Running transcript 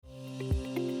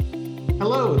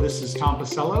Hello, this is Tom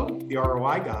Pacello, the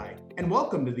ROI guy, and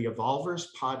welcome to the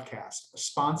Evolvers podcast,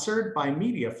 sponsored by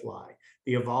Mediafly,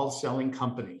 the Evolve Selling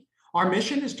Company. Our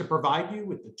mission is to provide you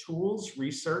with the tools,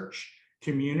 research,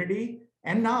 community,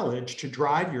 and knowledge to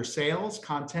drive your sales,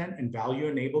 content, and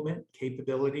value enablement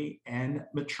capability and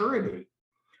maturity.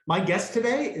 My guest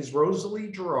today is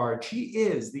Rosalie Girard. She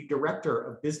is the Director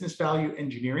of Business Value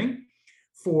Engineering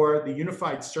for the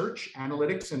Unified Search,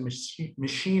 Analytics, and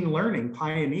Machine Learning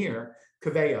pioneer,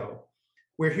 Coveo.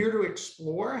 We're here to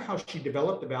explore how she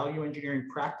developed the value engineering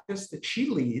practice that she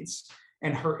leads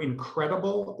and her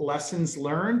incredible lessons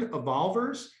learned.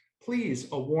 Evolvers, please,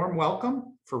 a warm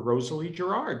welcome for Rosalie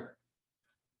Girard.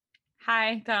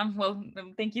 Hi, Tom. Well,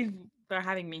 thank you for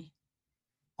having me.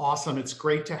 Awesome. It's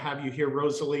great to have you here,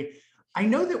 Rosalie. I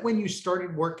know that when you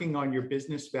started working on your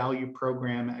business value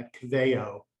program at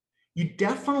Coveo, you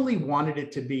definitely wanted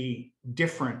it to be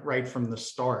different right from the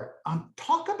start.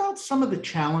 Talk about some of the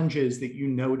challenges that you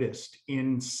noticed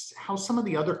in how some of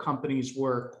the other companies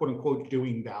were, quote unquote,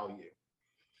 doing value.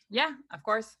 Yeah, of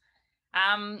course.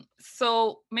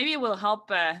 So maybe it will help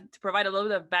to provide a little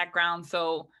bit of background.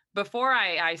 So before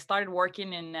I started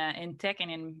working in tech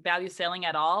and in value selling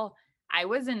at all, I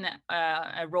was in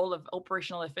a role of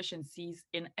operational efficiencies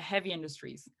in heavy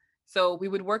industries. So we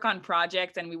would work on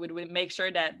projects and we would make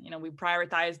sure that we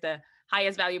prioritize the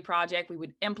highest value project. We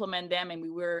would implement them and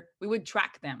we would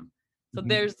track them. So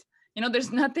there's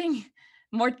nothing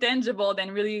more tangible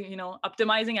than really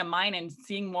optimizing a mine and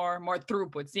seeing more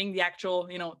throughput, seeing the actual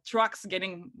trucks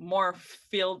getting more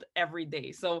filled every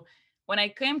day. So when I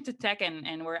came to tech and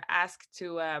I was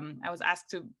asked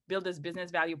to build this business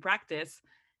value practice.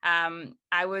 I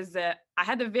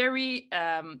had a very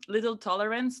little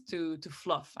tolerance to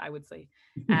fluff, I would say.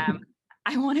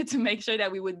 I wanted to make sure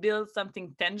that we would build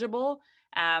something tangible,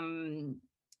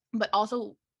 but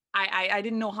also I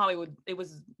didn't know how it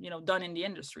was done in the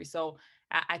industry. So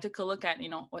I took a look at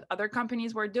what other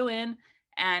companies were doing,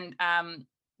 and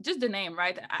just the name,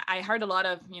 right? I heard a lot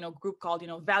of group called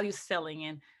value selling,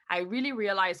 and I really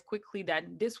realized quickly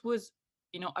that this was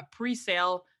a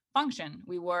pre-sale function.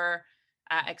 We were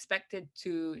expected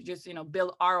to just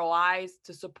build ROIs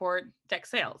to support tech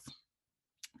sales.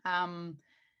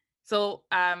 So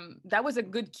that was a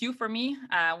good cue for me.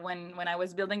 When I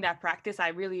was building that practice, I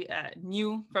really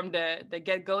knew from the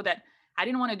get-go that I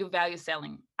didn't want to do value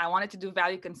selling. I wanted to do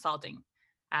value consulting.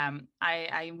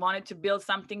 I wanted to build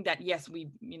something that, yes, we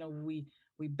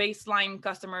baseline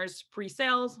customers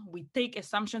pre-sales, we take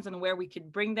assumptions on where we could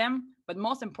bring them, but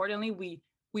most importantly, we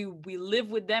live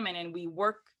with them and then we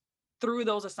work through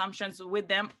those assumptions with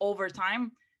them over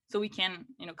time, so we can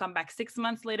come back 6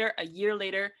 months later, a year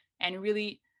later, and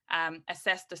really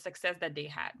assess the success that they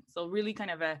had. So really kind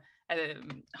of a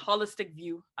holistic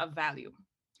view of value.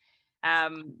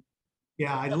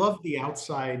 Yeah, I love the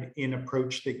outside in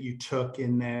approach that you took,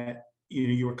 in that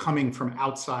you were coming from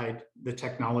outside the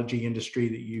technology industry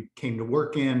that you came to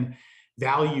work in.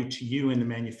 Value to you in the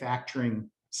manufacturing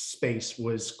space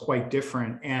was quite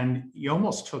different, and you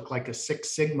almost took like a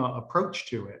Six Sigma approach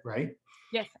to it, right?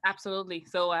 Yes, absolutely.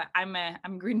 So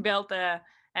I'm green belt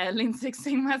Lean Six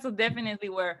Sigma, so definitely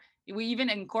we even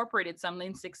incorporated some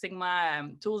Lean Six Sigma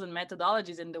tools and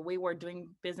methodologies in the way we're doing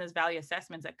business value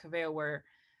assessments at Coveo.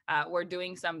 We're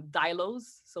doing some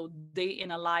DILOs, so day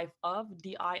in a life of,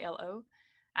 DILO,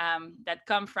 that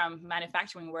come from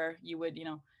manufacturing, where you would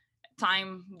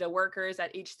time the workers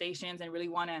at each stations and really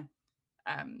want to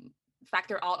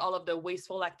factor out all of the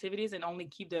wasteful activities and only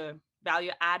keep the value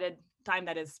added time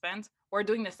that is spent. We're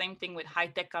doing the same thing with high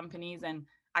tech companies and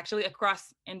actually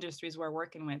across industries we're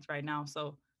working with right now.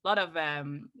 So a lot of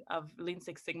Lean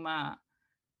Six Sigma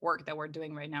work that we're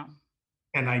doing right now.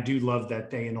 And I do love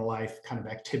that day in the life kind of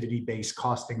activity-based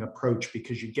costing approach,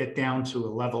 because you get down to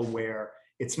a level where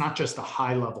it's not just a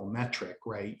high level metric,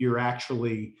 right? You're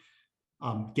actually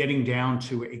getting down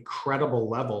to a credible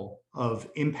level of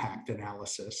impact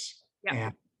analysis. Yeah.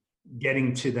 And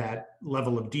getting to that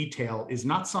level of detail is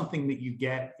not something that you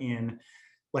get in,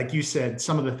 like you said,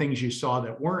 some of the things you saw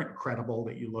that weren't credible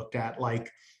that you looked at, like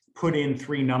put in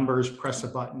 3 numbers, press a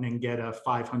button and get a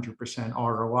 500%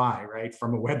 ROI, right,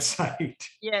 from a website.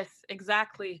 Yes,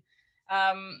 exactly.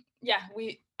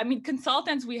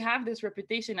 Consultants, we have this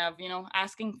reputation of,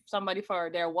 asking somebody for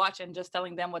their watch and just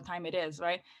telling them what time it is,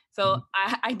 right? So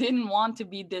I didn't want to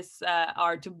be this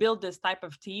or to build this type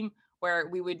of team where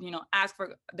we would, ask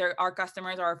for our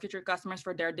customers or our future customers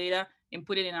for their data and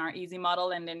put it in our easy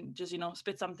model and then just,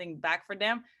 spit something back for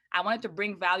them. I wanted to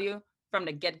bring value from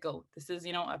the get-go. This is,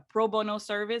 a pro bono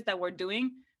service that we're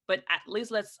doing, but at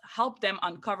least let's help them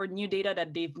uncover new data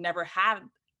that they've never had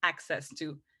access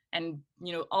to. and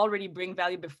already bring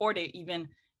value before they even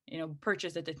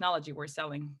purchase the technology we're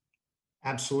selling.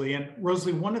 Absolutely. And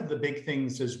Rosalie, one of the big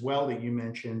things as well that you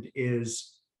mentioned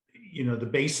is, the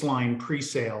baseline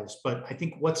pre-sales. But I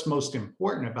think what's most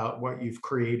important about what you've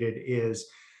created is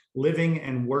living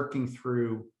and working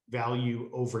through value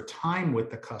over time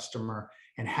with the customer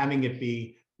and having it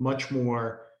be much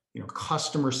more,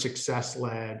 customer success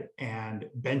led and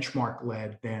benchmark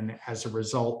led. Then as a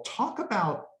result, talk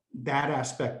about that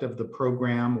aspect of the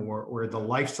program or the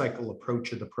life cycle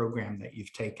approach of the program that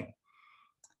you've taken.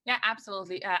 Yeah,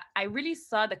 absolutely. I really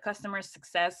saw the customer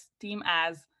success team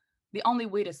as the only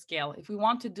way to scale. If we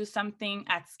want to do something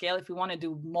at scale, if we want to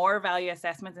do more value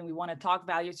assessments and we want to talk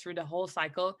value through the whole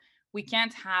cycle, we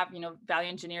can't have, value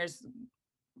engineers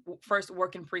first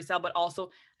work in pre-sale, but also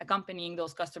accompanying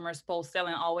those customers post-sale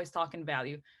and always talking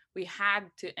value. We had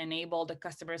to enable the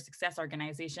customer success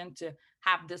organization to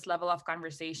have this level of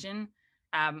conversation.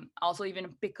 Also,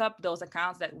 even pick up those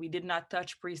accounts that we did not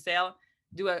touch pre-sale,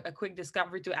 do a quick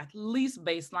discovery to at least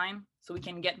baseline so we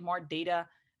can get more data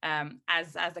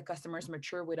as the customers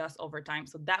mature with us over time.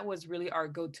 So that was really our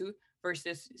go-to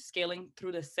versus scaling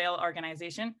through the sale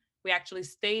organization. We actually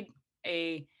stayed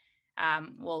an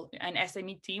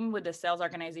SME team with the sales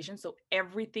organization. So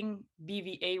everything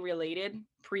BVA related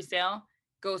pre-sale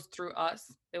goes through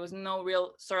us. There was no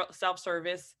real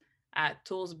self-service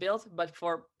tools built, but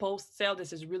for post-sale,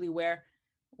 this is really where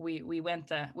we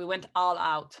went all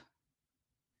out.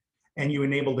 And you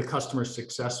enable the customer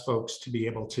success folks to be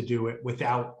able to do it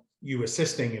without you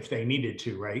assisting if they needed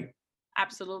to, right?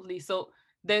 Absolutely. So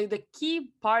the key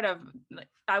part of,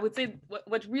 I would say,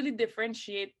 what really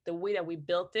differentiate the way that we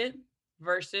built it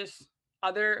versus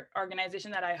other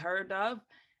organizations that I heard of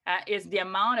is the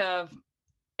amount of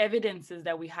evidences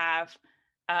that we have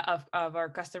of our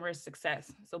customer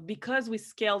success. So because we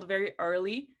scaled very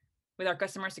early with our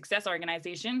customer success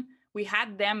organization, we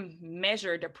had them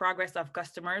measure the progress of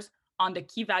customers on the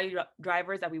key value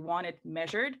drivers that we wanted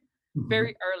measured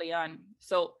very early on.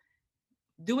 So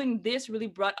doing this really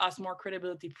brought us more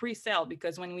credibility pre-sale,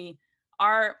 because when we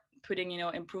are putting,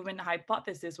 improvement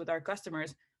hypothesis with our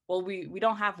customers, well, we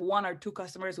don't have one or two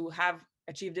customers who have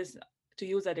achieved this. To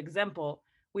use that example,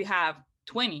 we have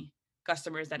 20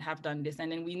 customers that have done this.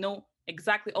 And then we know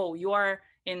exactly, oh, you are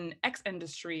in X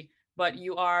industry, but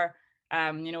you are,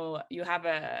 you have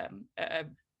a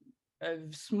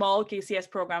small KCS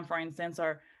program, for instance,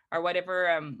 or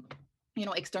whatever,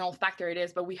 external factor it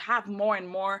is. But we have more and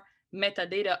more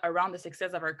metadata around the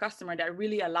success of our customer that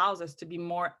really allows us to be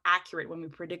more accurate when we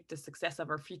predict the success of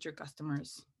our future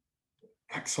customers.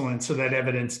 Excellent. So that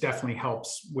evidence definitely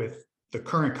helps with the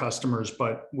current customers,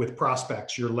 but with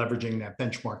prospects, you're leveraging that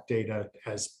benchmark data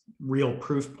as real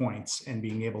proof points and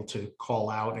being able to call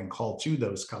out and call to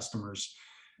those customers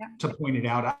to point it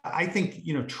out. I think,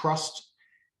 trust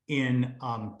in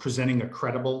presenting a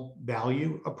credible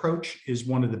value approach is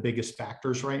one of the biggest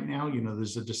factors right now.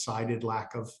 There's a decided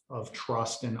lack of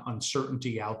trust and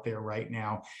uncertainty out there right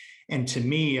now. And to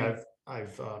me, I've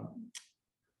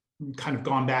kind of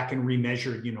gone back and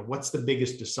remeasured, what's the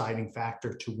biggest deciding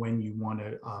factor to when you want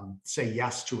to say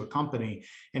yes to a company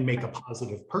and make a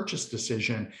positive purchase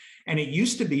decision. And it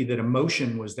used to be that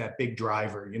emotion was that big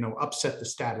driver, upset the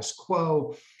status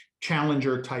quo,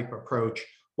 challenger type approach.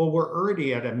 Well, we're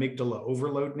already at amygdala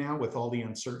overload now with all the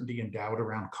uncertainty and doubt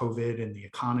around COVID and the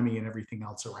economy and everything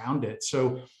else around it.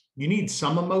 So you need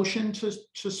some emotion to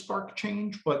spark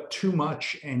change, but too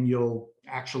much and you'll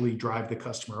actually drive the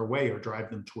customer away or drive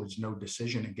them towards no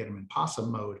decision and get them in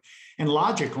possum mode. And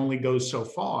logic only goes so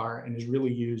far and is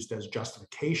really used as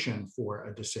justification for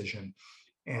a decision.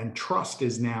 And trust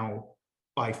is now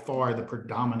by far the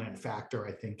predominant factor,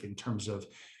 I think, in terms of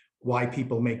why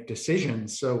people make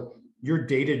decisions. So your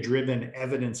data-driven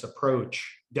evidence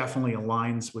approach definitely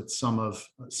aligns with some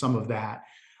of that.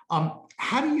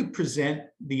 How do you present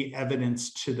the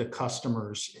evidence to the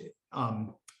customers?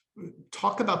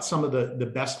 Talk about some of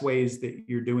the best ways that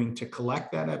you're doing to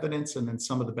collect that evidence, and then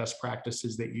some of the best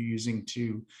practices that you're using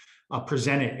to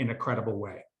present it in a credible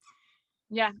way.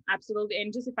 Yeah, absolutely.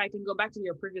 And just if I can go back to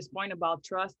your previous point about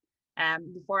trust,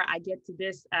 before I get to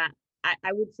this,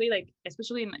 I would say, like,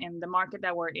 especially in the market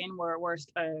that we're in, where we're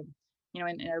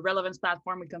in a relevance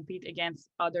platform, we compete against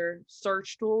other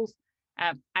search tools.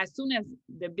 As soon as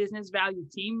the business value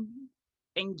team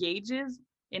engages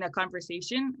in a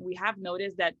conversation, we have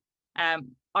noticed that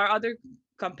our other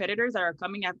competitors that are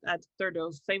coming after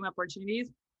those same opportunities,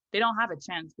 they don't have a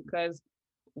chance, because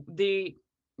the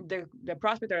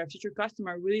prospect or a future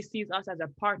customer really sees us as a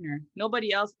partner.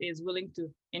 Nobody else is willing to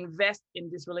invest in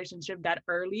this relationship that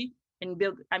early and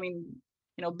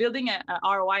building a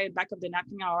ROI, back of the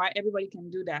napkin ROI, everybody can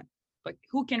do that. But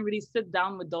who can really sit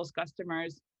down with those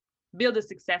customers, build a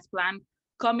success plan,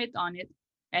 commit on it,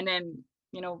 and then,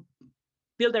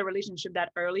 build a relationship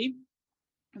that early?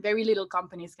 Very little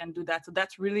companies can do that. So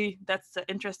that's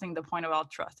interesting, the point about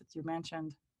trust that you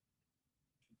mentioned.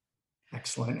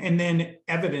 Excellent. And then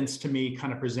evidence to me,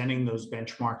 kind of presenting those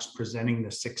benchmarks, presenting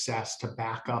the success to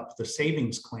back up the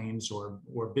savings claims or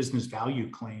business value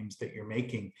claims that you're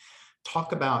making.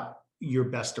 Talk about your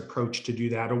best approach to do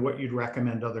that, or what you'd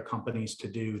recommend other companies to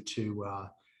do to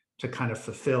kind of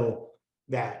fulfill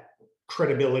that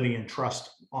credibility and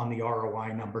trust on the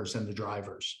ROI numbers and the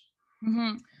drivers.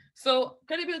 Mm-hmm. So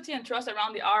credibility and trust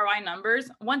around the ROI numbers.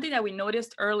 One thing that we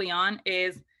noticed early on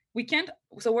is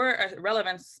we're a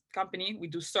relevance company. We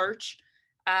do search.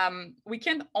 We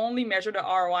can't only measure the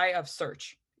ROI of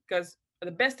search, because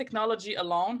the best technology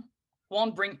alone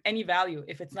won't bring any value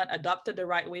if it's not adopted the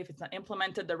right way, if it's not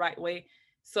implemented the right way.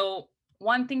 So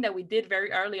one thing that we did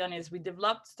very early on is we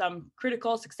developed some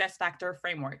critical success factor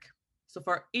framework. So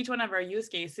for each one of our use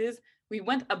cases, we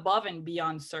went above and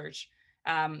beyond search.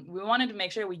 We wanted to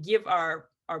make sure we give our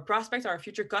prospects, our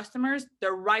future customers, the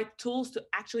right tools to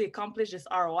actually accomplish this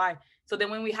ROI. So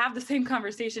then when we have the same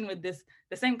conversation with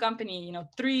the same company,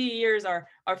 3 years or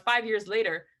 5 years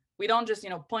later, we don't just,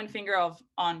 point finger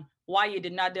on why you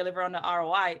did not deliver on the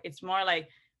ROI. It's more like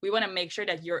we want to make sure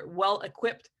that you're well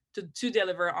equipped to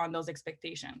deliver on those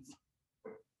expectations.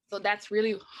 So that's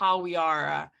really how we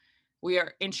are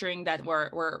ensuring that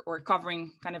we're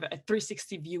covering kind of a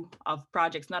 360 view of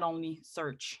projects, not only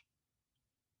search.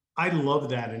 I love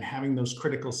that. And having those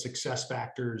critical success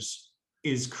factors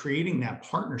is creating that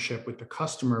partnership with the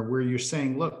customer where you're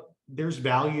saying, look, there's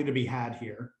value to be had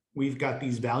here. We've got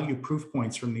these value proof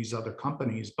points from these other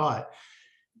companies, but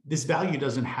this value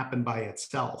doesn't happen by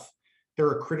itself. There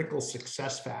are critical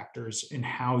success factors in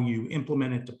how you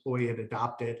implement it, deploy it,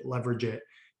 adopt it, leverage it,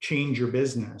 change your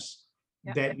business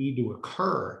that need to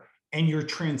occur. And you're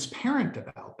transparent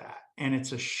about that. And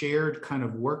it's a shared kind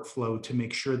of workflow to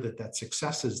make sure that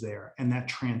success is there. And that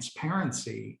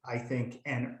transparency, I think,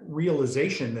 and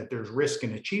realization that there's risk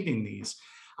in achieving these,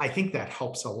 I think that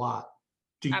helps a lot.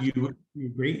 Do you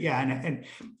agree? Yeah. And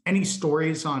any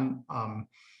stories on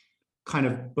kind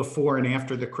of before and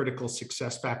after the critical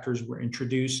success factors were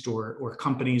introduced, or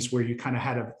companies where you kind of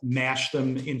had to mash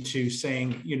them into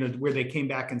saying, where they came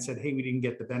back and said, hey, we didn't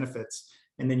get the benefits,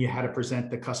 and then you had to present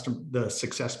the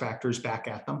success factors back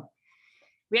at them?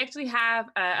 We actually have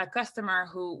a customer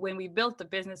who, when we built the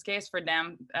business case for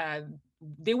them,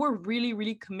 they were really,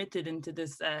 really committed into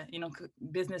this,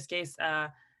 business case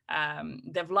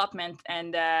development.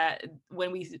 And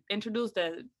when we introduced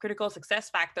the critical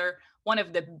success factor, one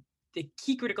of the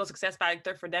key critical success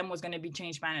factor for them was going to be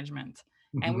change management.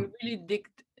 Mm-hmm. And we really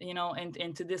digged,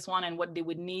 into this one and what they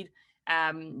would need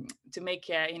to make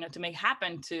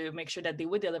happen to make sure that they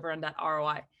would deliver on that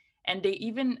ROI. And they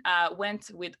even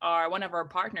went with one of our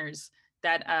partners,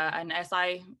 that an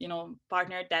SI,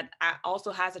 partner that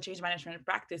also has a change management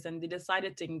practice, and they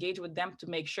decided to engage with them to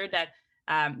make sure that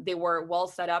they were well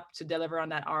set up to deliver on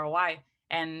that ROI.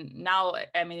 And now,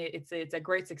 I mean, it's a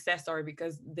great success story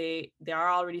because they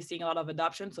are already seeing a lot of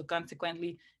adoption. So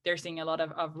consequently, they're seeing a lot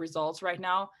of results right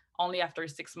now. Only after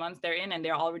 6 months they're in, and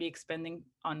they're already expanding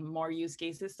on more use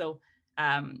cases. So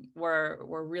we're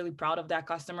really proud of that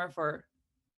customer for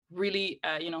really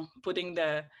putting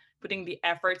the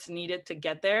efforts needed to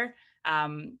get there.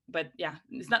 But yeah,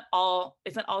 it's not all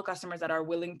customers that are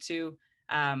willing to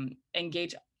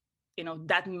engage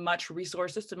that much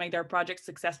resources to make their projects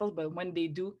successful, but when they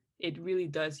do, it really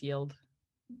does yield.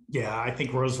 Yeah, I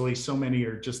think, Rosalie, so many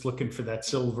are just looking for that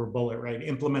silver bullet, right?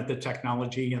 Implement the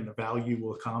technology and the value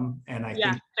will come. And I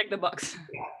think check the box.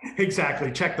 Yeah,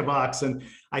 exactly. Check the box. And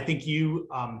I think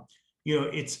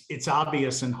it's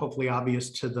obvious, and hopefully obvious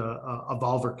to the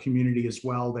Evolver community as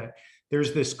well, that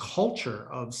there's this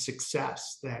culture of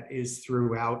success that is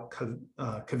throughout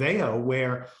Coveo,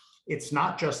 where it's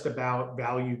not just about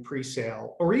value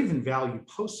pre-sale or even value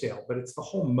post-sale, but it's the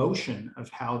whole motion of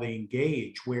how they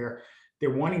engage, where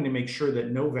they're wanting to make sure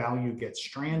that no value gets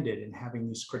stranded in having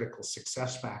these critical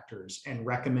success factors, and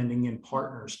recommending in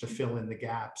partners to fill in the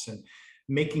gaps, and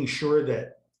making sure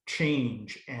that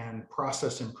change and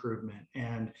process improvement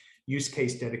and use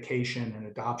case dedication and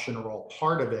adoption are all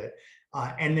part of it.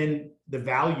 And then the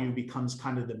value becomes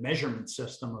kind of the measurement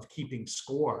system of keeping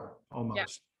score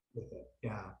almost with it.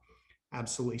 Yeah,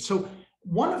 absolutely. So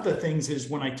one of the things is,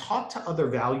 when I talk to other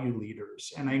value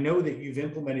leaders, and I know that you've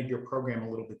implemented your program a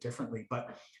little bit differently,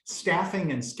 but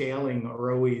staffing and scaling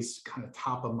are always kind of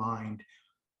top of mind.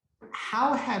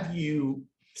 How have you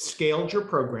scaled your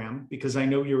program, because I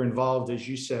know you're involved, as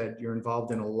you said, you're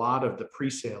involved in a lot of the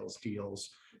pre-sales deals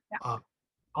uh,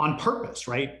 on purpose,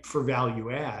 right? For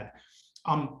value add.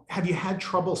 Have you had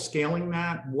trouble scaling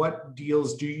that? What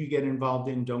deals do you get involved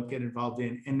in, don't get involved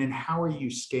in? And then how are you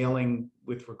scaling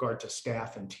with regard to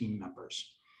staff and team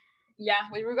members? Yeah,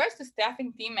 with regards to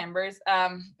staffing team members,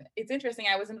 it's interesting.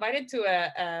 I was invited to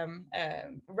a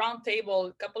round table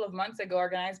a couple of months ago,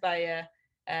 organized by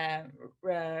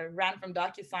Ran from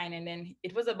DocuSign, and then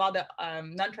it was about the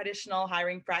non-traditional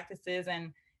hiring practices,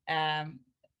 and um,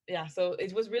 yeah, so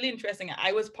it was really interesting.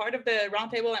 I was part of the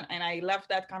roundtable, and I left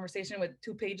that conversation with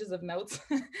 2 pages of notes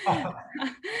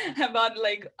about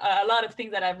like a lot of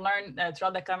things that I've learned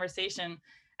throughout the conversation.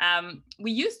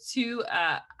 We used to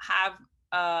have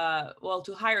well,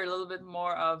 to hire a little bit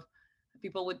more of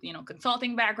people with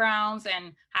consulting backgrounds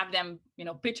and have them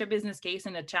pitch a business case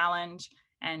and a challenge,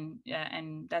 and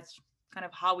that's kind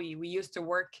of how we used to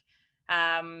work.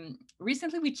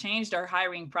 Recently we changed our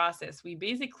hiring process. We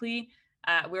basically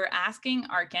we're asking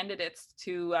our candidates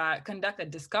to conduct a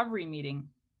discovery meeting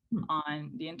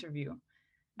on the interview,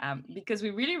 because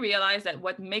we really realize that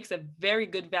what makes a very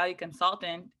good value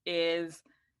consultant is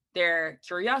their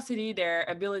curiosity, their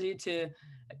ability to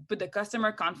put the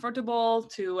customer comfortable,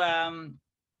 to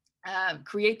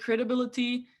create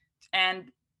credibility, and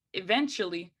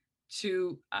eventually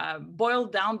to boil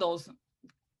down those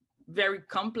very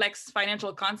complex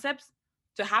financial concepts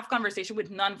to have conversation with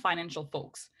non-financial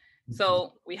folks.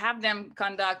 So we have them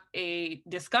conduct a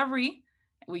discovery.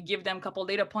 We give them a couple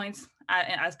data points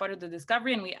as part of the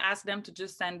discovery, and we ask them to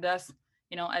just send us,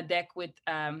 a deck with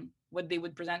what they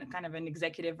would present, kind of an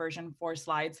executive version, 4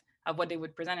 slides of what they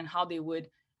would present and how they would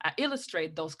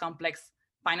illustrate those complex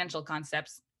financial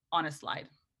concepts on a slide.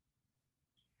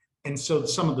 And so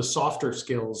some of the softer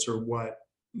skills are what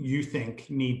you think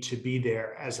need to be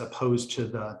there, as opposed to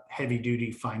the heavy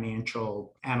duty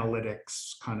financial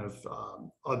analytics kind of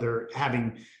other,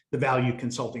 having the value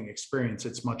consulting experience.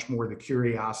 It's much more the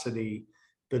curiosity,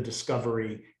 the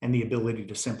discovery, and the ability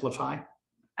to simplify.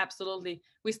 Absolutely.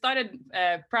 We started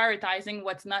prioritizing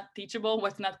what's not teachable,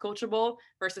 what's not coachable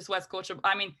versus what's coachable.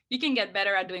 I mean, you can get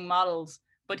better at doing models,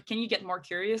 but can you get more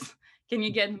curious? Can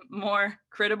you get more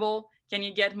credible? Can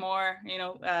you get more,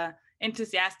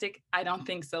 enthusiastic? I don't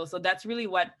think so. So that's really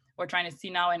what we're trying to see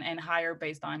now and hire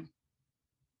based on.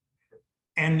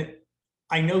 And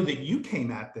I know that you came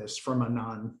at this from a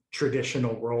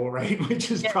non-traditional role, right?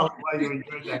 Which is probably why you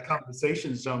enjoyed that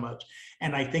conversation so much.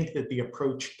 And I think that the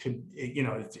approach could,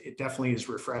 it definitely is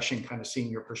refreshing, kind of seeing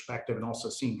your perspective and also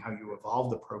seeing how you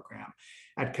evolve the program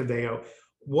at Coveo.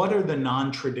 What are the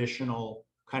non-traditional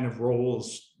kind of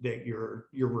roles that you're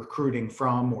recruiting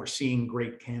from or seeing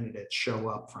great candidates show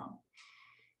up from?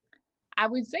 I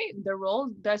would say the role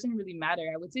doesn't really matter.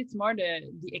 I would say it's more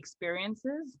the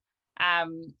experiences.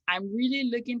 I'm really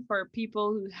looking for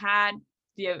people who had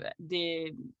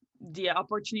the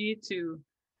opportunity to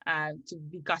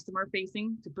be customer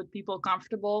facing, to put people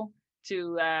comfortable,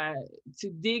 to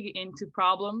dig into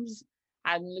problems.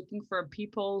 I'm looking for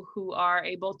people who are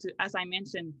able to, as I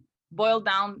mentioned, boil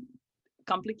down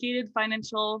complicated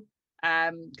financial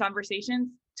conversations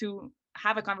to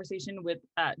have a conversation with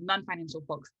non-financial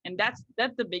folks. And that's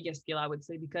the biggest skill, I would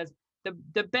say, because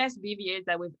the best BVAs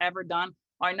that we've ever done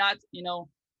are not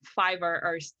 5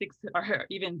 or 6 or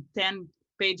even 10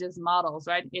 pages models,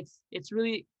 right? It's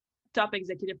really top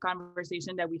executive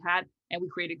conversation that we had, and we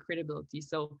created credibility.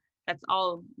 So that's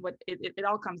all what it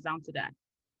all comes down to that.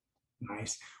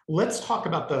 Nice. Let's talk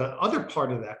about the other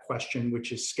part of that question,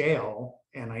 which is scale.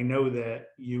 And I know that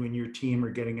you and your team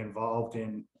are getting involved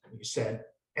in, you said,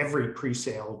 every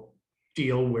pre-sale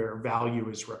deal where value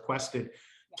is requested.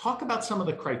 Talk about some of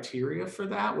the criteria for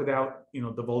that without,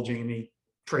 divulging any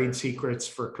trade secrets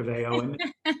for Coveo, and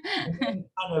kind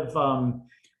of,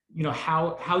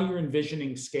 how you're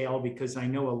envisioning scale, because I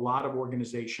know a lot of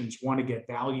organizations want to get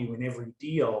value in every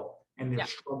deal and they're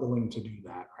struggling to do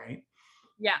that, right?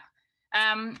 Yeah.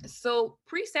 So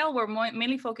pre-sale, we're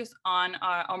mainly focused on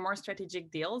our more strategic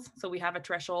deals. So we have a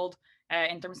threshold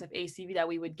in terms of ACV that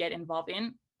we would get involved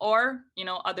in, or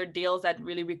other deals that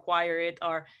really require it,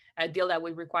 or a deal that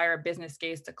would require a business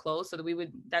case to close. So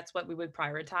that's what we would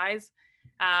prioritize.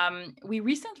 We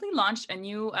recently launched a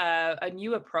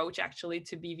new approach actually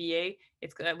to BVA.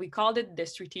 We called it the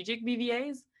strategic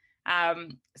BVAs.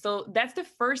 So that's the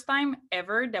first time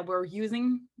ever that we're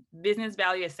using business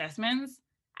value assessments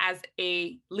as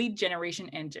a lead generation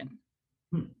engine.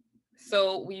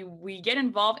 So we get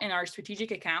involved in our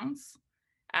strategic accounts,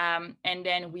 and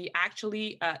then we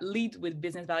actually lead with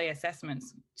business value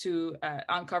assessments to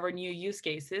uncover new use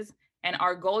cases And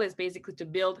our goal is basically to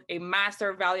build a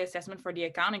master value assessment for the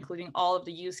account, including all of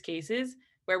the use cases,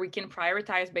 where we can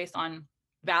prioritize based on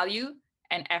value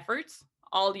and efforts,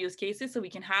 all the use cases, so we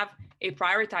can have a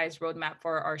prioritized roadmap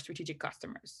for our strategic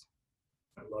customers.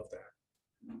 I love that.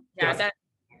 Yeah,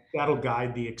 that'll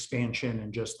guide the expansion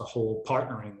and just the whole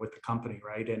partnering with the company,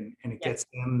 right? And it gets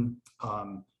them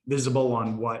visible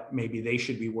on what maybe they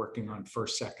should be working on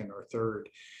first, second, or third.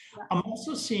 Yeah. I'm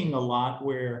also seeing a lot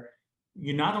where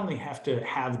you not only have to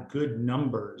have good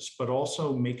numbers, but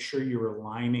also make sure you're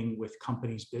aligning with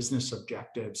companies' business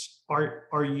objectives.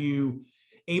 Are you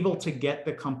able to get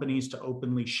the companies to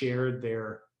openly share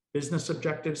their business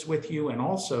objectives with you, and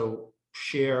also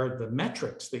share the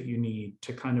metrics that you need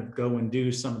to kind of go and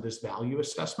do some of this value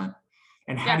assessment?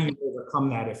 And how do you overcome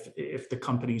that if the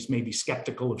companies may be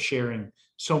skeptical of sharing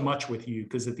so much with you,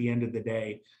 because at the end of the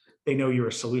day, they know you're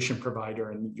a solution provider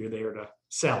and you're there to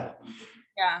sell?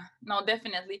 Yeah, no,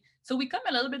 definitely. So we come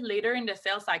a little bit later in the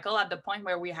sales cycle, at the point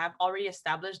where we have already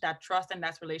established that trust and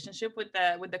that relationship with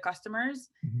the customers.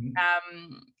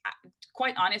 Mm-hmm.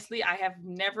 Quite honestly, I have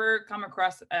never come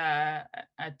across a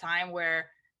time where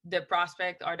the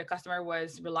prospect or the customer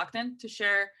was reluctant to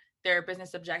share their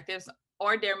business objectives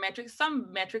or their metrics.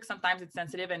 Some metrics, sometimes it's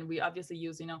sensitive, and we obviously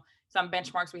use, some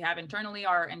benchmarks we have internally,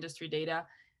 our industry data.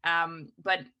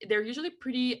 But they're usually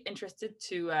pretty interested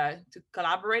to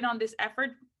collaborate on this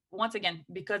effort. Once again,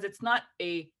 because it's not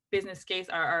a business case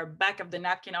or back of the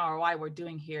napkin ROI we're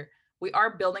doing here. We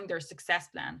are building their success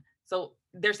plan. So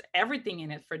there's everything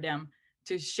in it for them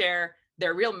to share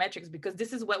their real metrics, because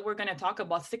this is what we're going to talk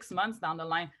about 6 months down the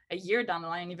line, a year down the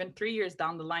line, even 3 years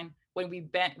down the line, when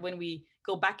we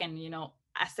go back and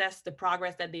assess the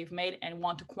progress that they've made and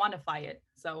want to quantify it.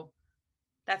 So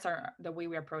that's the way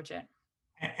we approach it.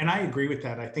 And I agree with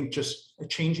that. I think just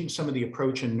changing some of the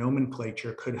approach and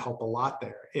nomenclature could help a lot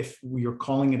there. If we are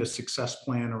calling it a success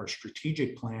plan or a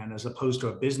strategic plan, as opposed to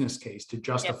a business case to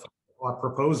justify our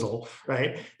proposal,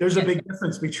 right? There's a big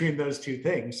difference between those two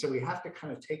things. So we have to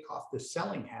kind of take off the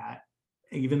selling hat,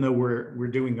 even though we're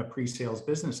doing a pre-sales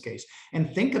business case,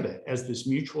 and think of it as this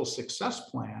mutual success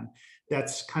plan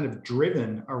that's kind of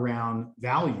driven around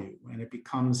value, and it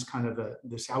becomes kind of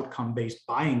this outcome-based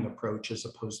buying approach as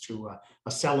opposed to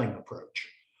a selling approach.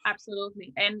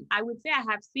 Absolutely. And I would say I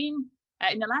have seen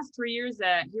in the last 3 years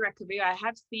here at Coveo, I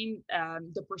have seen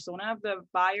the persona of the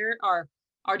buyer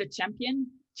or the champion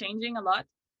changing a lot.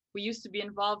 We used to be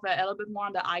involved a little bit more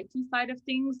on the IT side of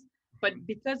things, but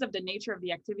because of the nature of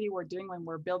the activity we're doing when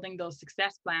we're building those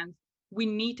success plans, we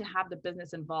need to have the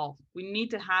business involved. We need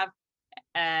to have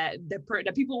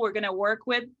the people we're going to work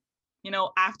with,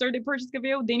 after they purchase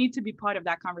Coveo, they need to be part of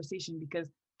that conversation, because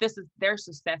this is their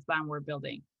success plan we're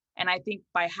building. And I think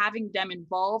by having them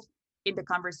involved in the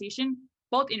conversation,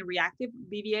 both in reactive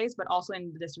BVAs, but also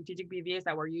in the strategic BVAs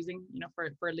that we're using,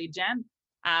 for lead gen,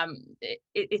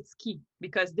 it's key,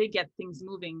 because they get things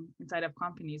moving inside of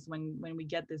companies when we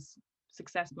get this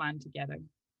success plan together.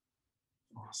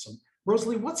 Awesome.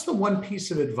 Rosalie, what's the one piece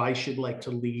of advice you'd like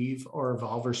to leave our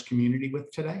Evolvers community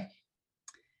with today?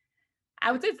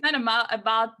 I would say it's not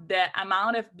about the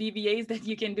amount of BVAs that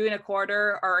you can do in a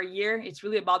quarter or a year. It's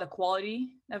really about the quality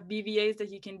of BVAs that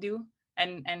you can do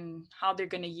and how they're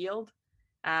going to yield.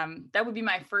 That would be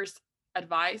my first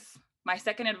advice. My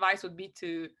second advice would be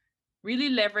to really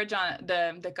leverage on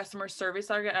the customer service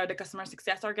or the customer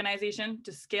success organization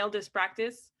to scale this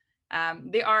practice.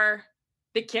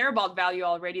 They care about value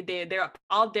already. They're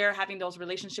out there having those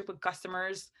relationships with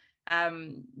customers,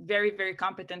 very, very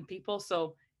competent people.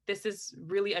 So this is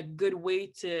really a good way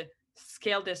to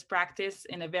scale this practice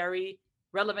in a very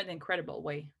relevant and credible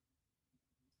way.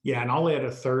 Yeah, and I'll add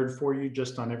a third for you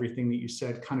just on everything that you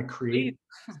said, kind of create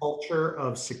a culture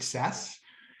of success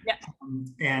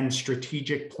and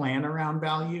strategic plan around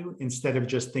value, instead of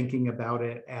just thinking about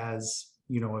it as,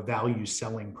 a value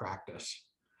selling practice.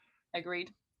 Agreed.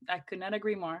 I could not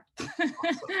agree more. Awesome.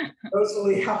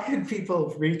 Rosalie, how can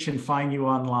people reach and find you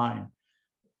online?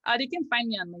 They can find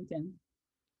me on LinkedIn.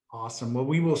 Awesome. Well,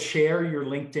 we will share your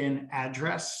LinkedIn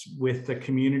address with the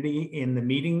community in the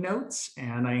meeting notes.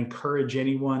 And I encourage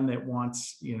anyone that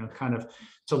wants, kind of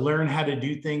to learn how to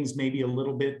do things maybe a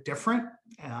little bit different,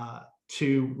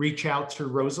 to reach out to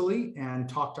Rosalie and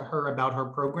talk to her about her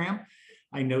program.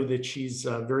 I know that she's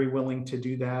very willing to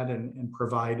do that and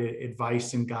provide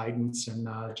advice and guidance, and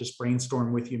just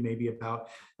brainstorm with you maybe about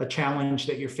a challenge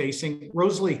that you're facing.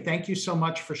 Rosalie, thank you so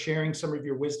much for sharing some of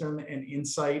your wisdom and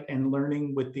insight and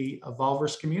learning with the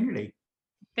Evolvers community.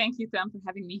 Thank you, Sam, for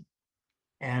having me.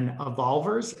 And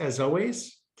Evolvers, as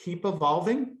always, keep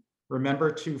evolving. Remember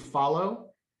to follow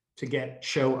to get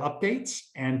show updates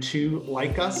and to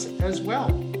like us as well.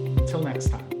 Until next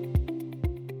time.